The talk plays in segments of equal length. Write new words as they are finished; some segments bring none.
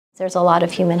There's a lot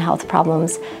of human health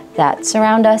problems that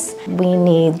surround us. We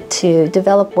need to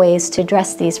develop ways to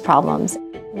address these problems.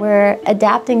 We're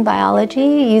adapting biology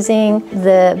using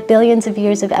the billions of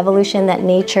years of evolution that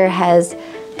nature has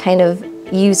kind of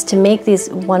used to make these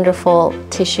wonderful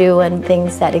tissue and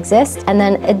things that exist, and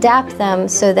then adapt them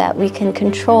so that we can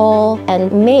control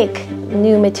and make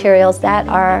new materials that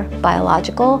are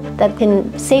biological, that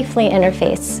can safely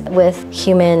interface with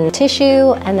human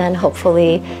tissue and then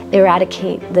hopefully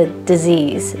eradicate the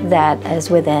disease that is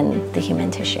within the human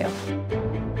tissue.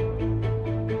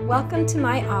 Welcome to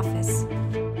my office.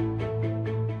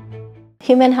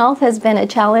 Human health has been a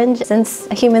challenge since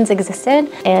humans existed,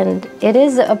 and it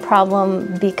is a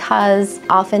problem because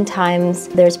oftentimes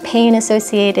there's pain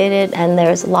associated and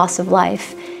there's loss of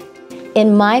life.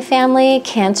 In my family,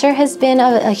 cancer has been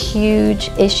a huge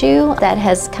issue that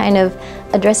has kind of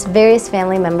addressed various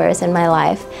family members in my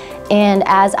life. And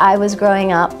as I was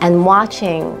growing up and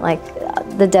watching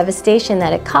the devastation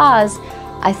that it caused,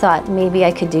 I thought maybe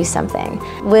I could do something.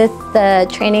 With the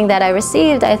training that I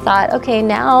received, I thought, okay,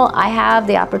 now I have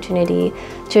the opportunity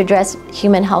to address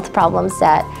human health problems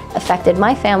that affected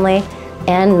my family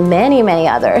and many, many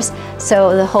others.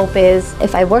 So the hope is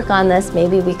if I work on this,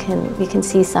 maybe we can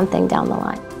see something down the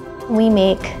line. We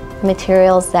make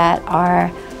materials that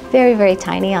are very, very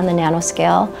tiny on the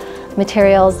nanoscale,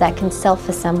 materials that can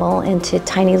self-assemble into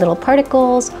tiny little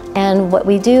particles. And what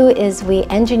we do is we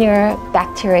engineer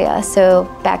bacteria. So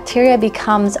bacteria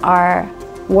becomes our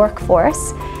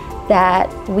workforce that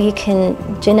we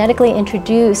can genetically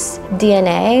introduce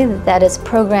DNA that is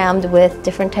programmed with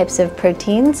different types of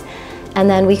proteins. And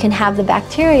then we can have the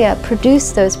bacteria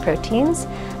produce those proteins.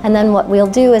 And then what we'll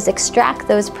do is extract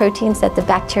those proteins that the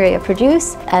bacteria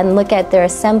produce and look at their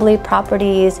assembly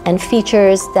properties and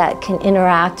features that can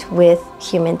interact with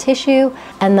human tissue.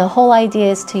 And the whole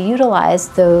idea is to utilize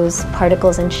those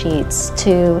particles and sheets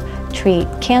to treat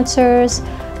cancers,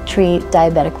 treat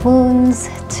diabetic wounds,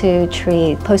 to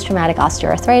treat post-traumatic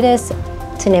osteoarthritis,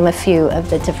 to name a few of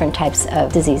the different types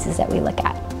of diseases that we look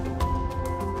at.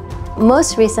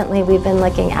 Most recently, we've been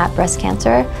looking at breast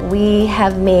cancer. We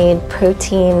have made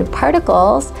protein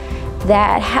particles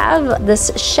that have this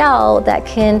shell that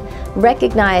can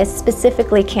recognize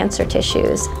specifically cancer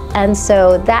tissues. And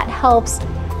so that helps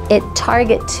it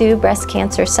target to breast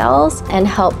cancer cells and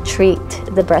help treat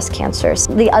the breast cancers.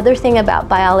 The other thing about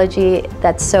biology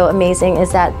that's so amazing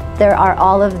is that there are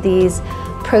all of these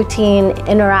protein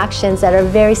interactions that are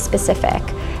very specific.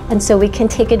 And so we can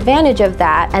take advantage of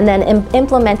that and then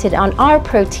implement it on our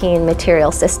protein material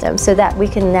system so that we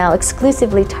can now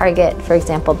exclusively target, for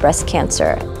example, breast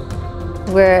cancer.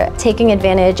 We're taking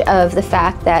advantage of the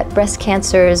fact that breast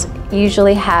cancers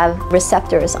usually have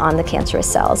receptors on the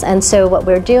cancerous cells. And so what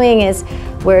we're doing is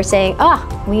we're saying,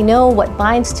 we know what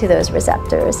binds to those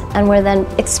receptors. And we're then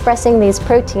expressing these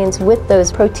proteins with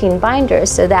those protein binders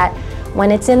so that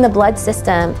when it's in the blood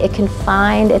system, it can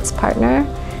find its partner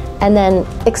and then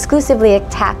exclusively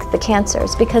attack the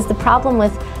cancers. Because the problem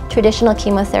with traditional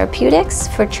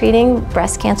chemotherapeutics for treating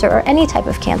breast cancer or any type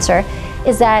of cancer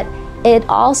is that it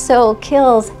also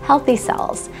kills healthy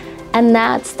cells. And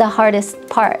that's the hardest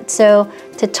part. So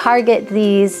to target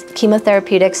these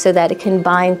chemotherapeutics so that it can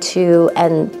bind to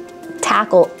and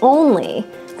tackle only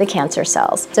the cancer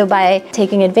cells. So by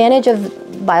taking advantage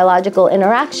of biological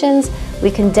interactions,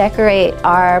 we can decorate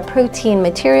our protein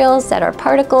materials that are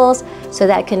particles so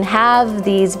that can have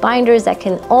these binders that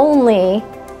can only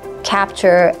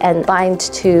capture and bind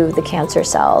to the cancer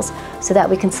cells so that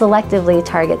we can selectively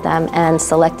target them and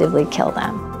selectively kill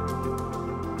them.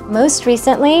 Most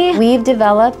recently, we've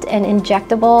developed an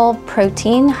injectable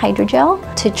protein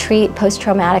hydrogel to treat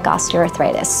post-traumatic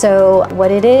osteoarthritis. So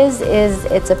what it is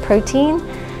it's a protein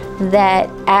that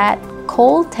at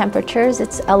cold temperatures,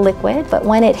 it's a liquid, but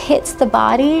when it hits the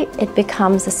body, it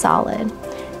becomes a solid.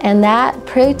 And that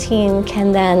protein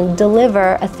can then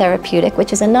deliver a therapeutic,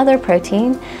 which is another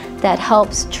protein that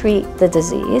helps treat the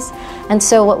disease. And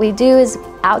so what we do is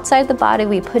outside the body,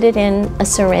 we put it in a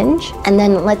syringe. And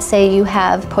then let's say you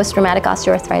have post-traumatic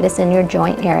osteoarthritis in your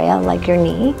joint area, like your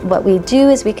knee. What we do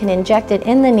is we can inject it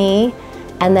in the knee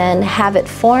and then have it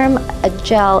form a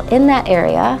gel in that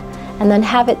area and then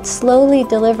have it slowly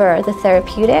deliver the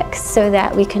therapeutics so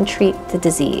that we can treat the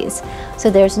disease. So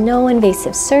there's no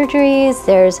invasive surgeries,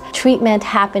 there's treatment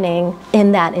happening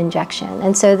in that injection.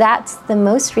 And so that's the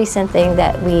most recent thing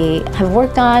that we have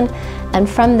worked on. And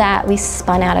from that, we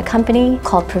spun out a company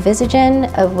called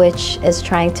Provisogen, of which is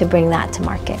trying to bring that to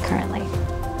market currently.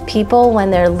 People, when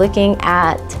they're looking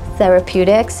at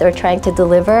therapeutics or trying to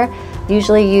deliver,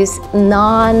 usually use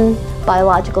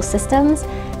non-biological systems.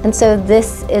 And so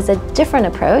this is a different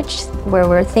approach where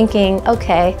we're thinking,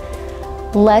 okay,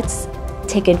 let's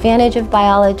take advantage of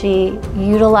biology,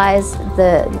 utilize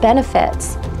the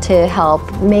benefits to help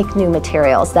make new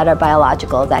materials that are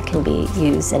biological that can be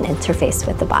used and interfaced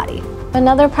with the body.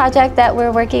 Another project that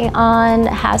we're working on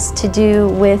has to do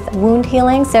with wound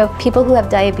healing. So people who have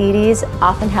diabetes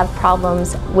often have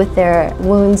problems with their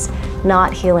wounds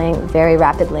not healing very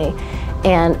rapidly.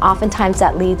 And oftentimes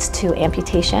that leads to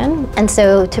amputation. And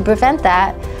so to prevent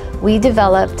that, we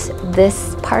developed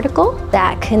this particle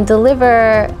that can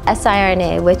deliver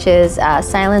siRNA, which is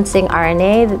silencing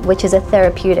RNA, which is a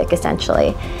therapeutic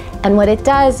essentially. And what it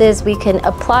does is we can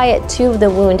apply it to the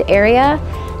wound area,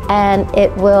 and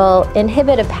it will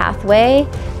inhibit a pathway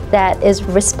that is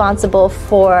responsible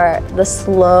for the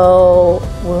slow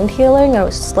wound healing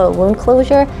or slow wound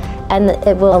closure, and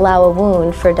it will allow a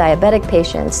wound for diabetic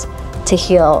patients to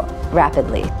heal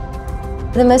rapidly.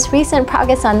 The most recent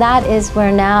progress on that is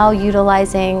we're now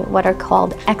utilizing what are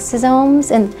called exosomes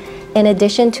in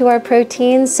addition to our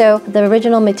proteins. So the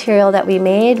original material that we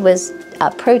made was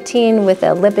a protein with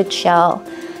a lipid shell.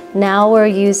 Now we're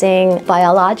using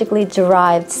biologically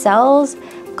derived cells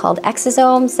called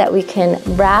exosomes that we can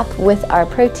wrap with our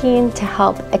protein to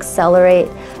help accelerate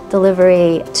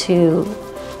delivery to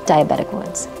diabetic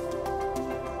wounds.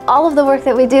 All of the work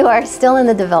that we do are still in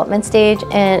the development stage,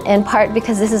 and in part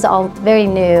because this is all very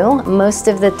new. Most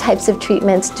of the types of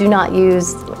treatments do not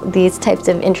use these types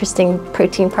of interesting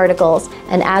protein particles,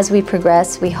 and as we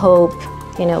progress, we hope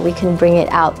we can bring it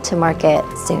out to market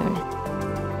soon.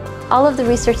 All of the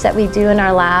research that we do in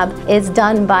our lab is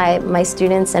done by my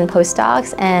students and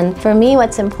postdocs, and for me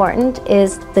what's important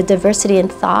is the diversity in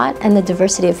thought and the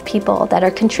diversity of people that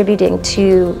are contributing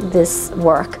to this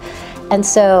work. And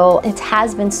so it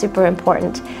has been super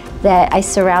important that I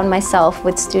surround myself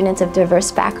with students of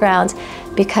diverse backgrounds,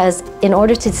 because in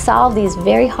order to solve these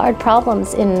very hard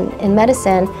problems in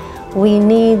medicine, we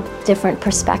need different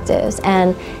perspectives.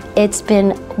 And it's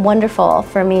been wonderful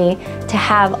for me to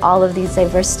have all of these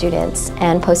diverse students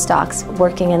and postdocs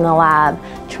working in the lab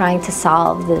trying to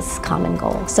solve this common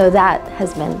goal. So that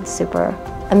has been super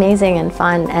amazing and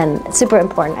fun and super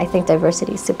important. I think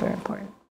diversity is super important.